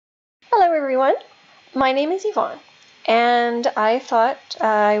Hello everyone, my name is Yvonne, and I thought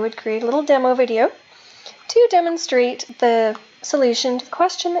I would create a little demo video to demonstrate the solution to the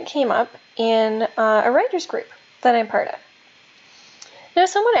question that came up in a writers group that I'm part of. Now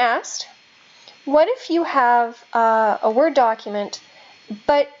someone asked, what if you have a Word document,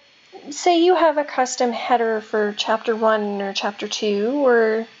 but say you have a custom header for chapter 1 or chapter 2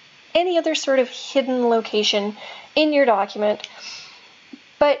 or any other sort of hidden location in your document,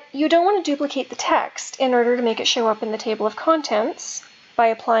 but you don't want to duplicate the text in order to make it show up in the table of contents by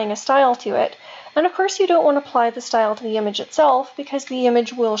applying a style to it. And of course you don't want to apply the style to the image itself because the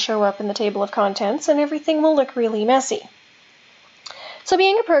image will show up in the table of contents and everything will look really messy. So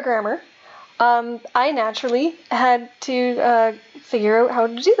being a programmer, I naturally had to figure out how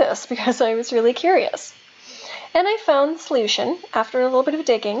to do this because I was really curious. And I found the solution after a little bit of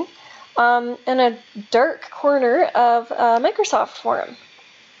digging in a dark corner of a Microsoft forum.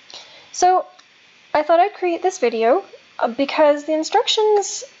 So I thought I'd create this video because the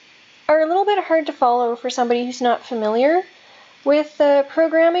instructions are a little bit hard to follow for somebody who's not familiar with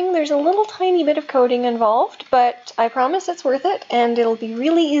programming. There's a little tiny bit of coding involved, but I promise it's worth it and it'll be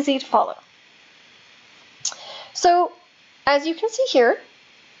really easy to follow. So as you can see here,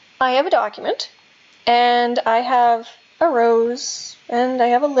 I have a document and I have a rose and I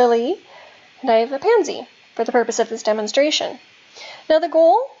have a lily and I have a pansy for the purpose of this demonstration. Now the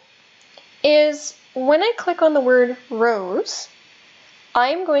goal is when I click on the word rose,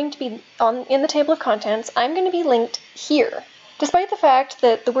 I'm going to be in the table of contents, I'm going to be linked here, despite the fact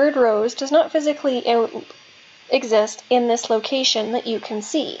that the word rose does not physically exist in this location that you can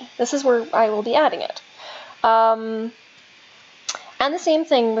see. This is where I will be adding it. And the same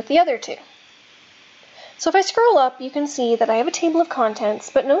thing with the other two. So if I scroll up, you can see that I have a table of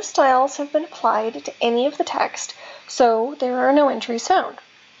contents, but no styles have been applied to any of the text, so there are no entries found.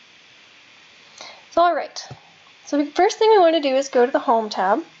 So alright, so the first thing we want to do is go to the Home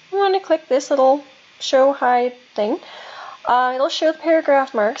tab. We want to click this little Show Hide thing. It'll show the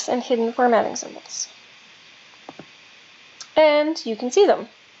paragraph marks and hidden formatting symbols. And you can see them,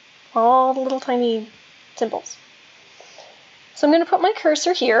 all the little tiny symbols. So I'm going to put my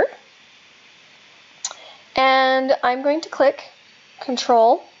cursor here, and I'm going to click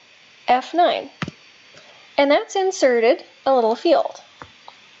Control F9, and that's inserted a little field.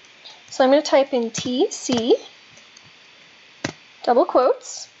 So I'm going to type in TC, double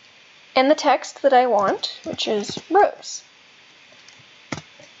quotes, and the text that I want, which is rose.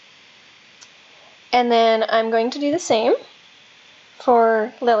 And then I'm going to do the same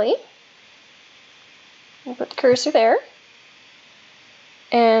for lily. I'll put the cursor there,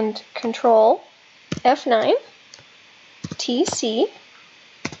 and Control F9, TC,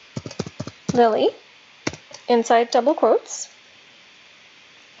 lily, inside double quotes,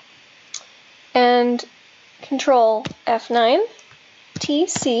 and Control F9,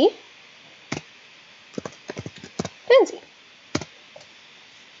 TC, pansy.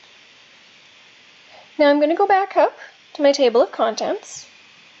 Now I'm going to go back up to my table of contents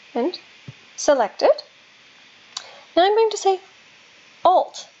and select it. Now I'm going to say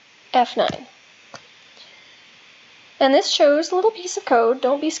Alt F9. And this shows a little piece of code.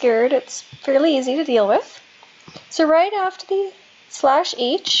 Don't be scared, it's fairly easy to deal with. So right after the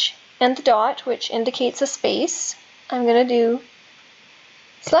 /H and the dot, which indicates a space, I'm going to do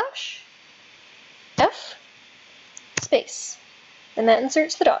 /F space. And that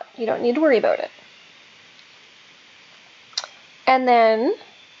inserts the dot. You don't need to worry about it. And then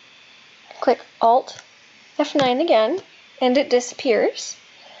click Alt F9 again, and it disappears.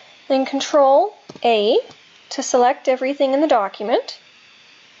 Then Control A to select everything in the document,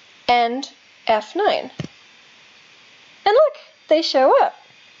 and F9. And look, they show up.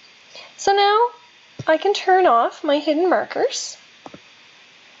 So now I can turn off my hidden markers,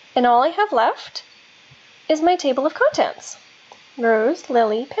 and all I have left is my table of contents, rose,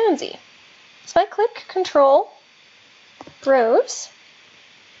 lily, pansy. So I click Control Rose,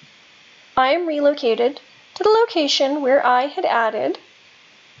 I am relocated to the location where I had added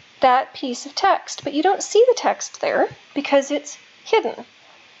that piece of text, but you don't see the text there because it's hidden. And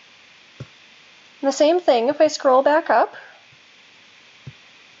the same thing if I scroll back up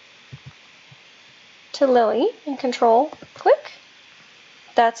to lily and Control click,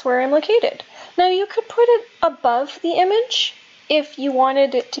 that's where I'm located. Now you could put it above the image if you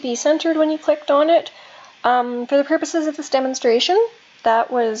wanted it to be centered when you clicked on it. For the purposes of this demonstration, that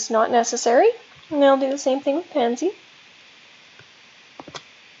was not necessary. And I'll do the same thing with pansy.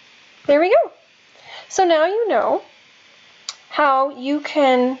 There we go. So now you know how you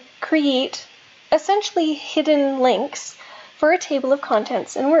can create essentially hidden links for a table of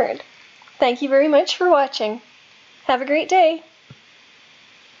contents in Word. Thank you very much for watching. Have a great day.